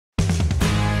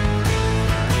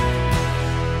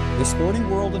sporting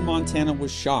world in Montana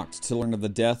was shocked to learn of the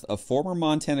death of former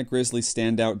Montana Grizzlies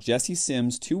standout Jesse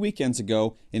Sims 2 weekends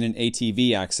ago in an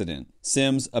ATV accident.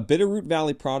 Sims, a Bitterroot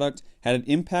Valley product, had an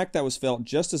impact that was felt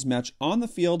just as much on the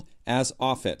field as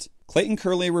off it. Clayton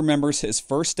Curley remembers his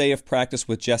first day of practice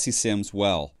with Jesse Sims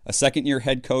well. A second-year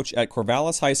head coach at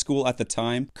Corvallis High School at the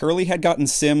time, Curley had gotten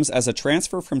Sims as a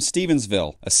transfer from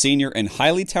Stevensville, a senior and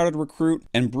highly touted recruit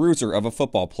and bruiser of a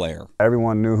football player.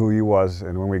 Everyone knew who he was,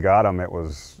 and when we got him, it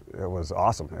was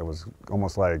awesome. It was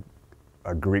almost like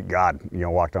a Greek god,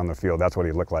 walked on the field. That's what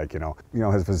he looked like,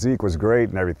 his physique was great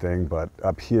and everything, but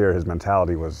up here, his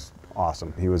mentality was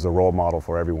awesome. He was a role model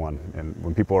for everyone, and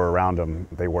when people were around him,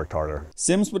 they worked harder.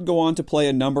 Sims would go on to play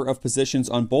a number of positions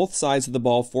on both sides of the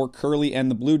ball for Curley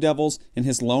and the Blue Devils in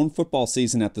his lone football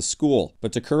season at the school.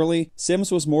 But to Curley,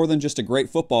 Sims was more than just a great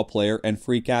football player and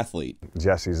freak athlete.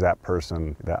 Jesse's that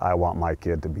person that I want my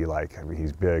kid to be like. I mean,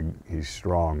 he's big, he's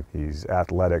strong, he's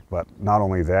athletic, but not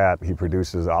only that, he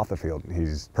produces off the field.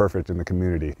 He's perfect in the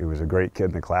community. He was a great kid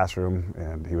in the classroom,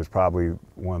 and he was probably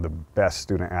one of the best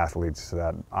student athletes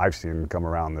that I've seen come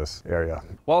around this area.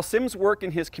 While Sims' work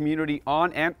in his community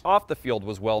on and off the field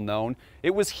was well known,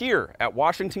 it was here at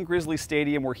Washington Grizzlies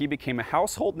Stadium where he became a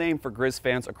household name for Grizz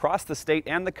fans across the state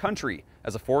and the country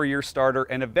as a 4-year starter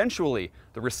and eventually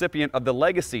the recipient of the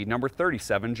legacy number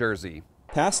 37 jersey.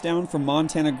 Passed down from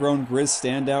Montana-grown Grizz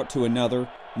standout to another,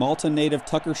 Malta native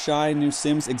Tucker Shai knew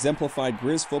Sims exemplified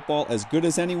Grizz football as good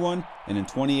as anyone, and in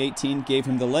 2018 gave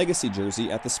him the legacy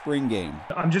jersey at the spring game.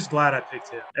 I'm just glad I picked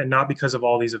him, and not because of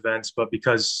all these events, but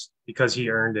because he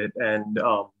earned it. And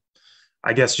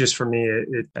I guess just for me,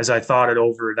 as I thought it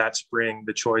over that spring,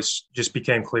 the choice just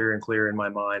became clearer and clearer in my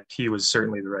mind. He was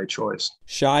certainly the right choice.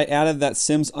 Shai added that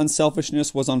Sims'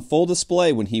 unselfishness was on full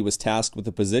display when he was tasked with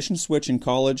a position switch in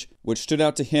college, which stood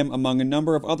out to him among a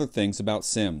number of other things about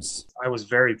Sims. I was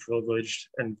very privileged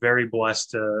and very blessed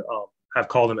to have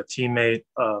called him a teammate,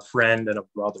 a friend, and a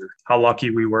brother. How lucky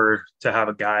we were to have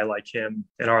a guy like him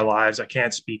in our lives. I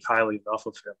can't speak highly enough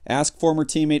of him. Ask former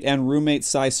teammate and roommate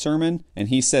Cy Sermon, and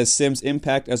he says Sims'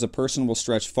 impact as a person will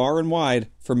stretch far and wide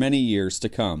for many years to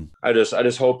come. I just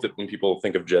hope that when people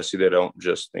think of Jesse, they don't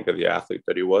just think of the athlete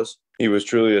that he was. He was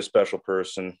truly a special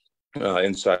person,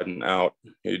 inside and out.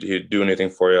 He'd do anything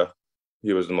for you.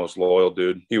 He was the most loyal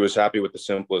dude. He was happy with the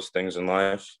simplest things in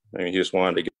life. I mean, he just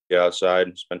wanted to get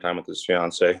outside, spend time with his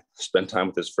fiance, spend time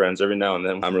with his friends every now and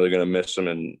then. I'm really going to miss him,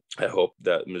 and I hope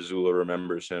that Missoula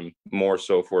remembers him more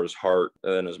so for his heart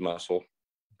than his muscle,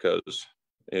 because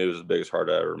he was the biggest heart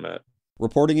I ever met.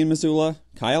 Reporting in Missoula,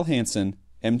 Kyle Hansen,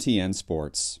 MTN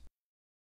Sports.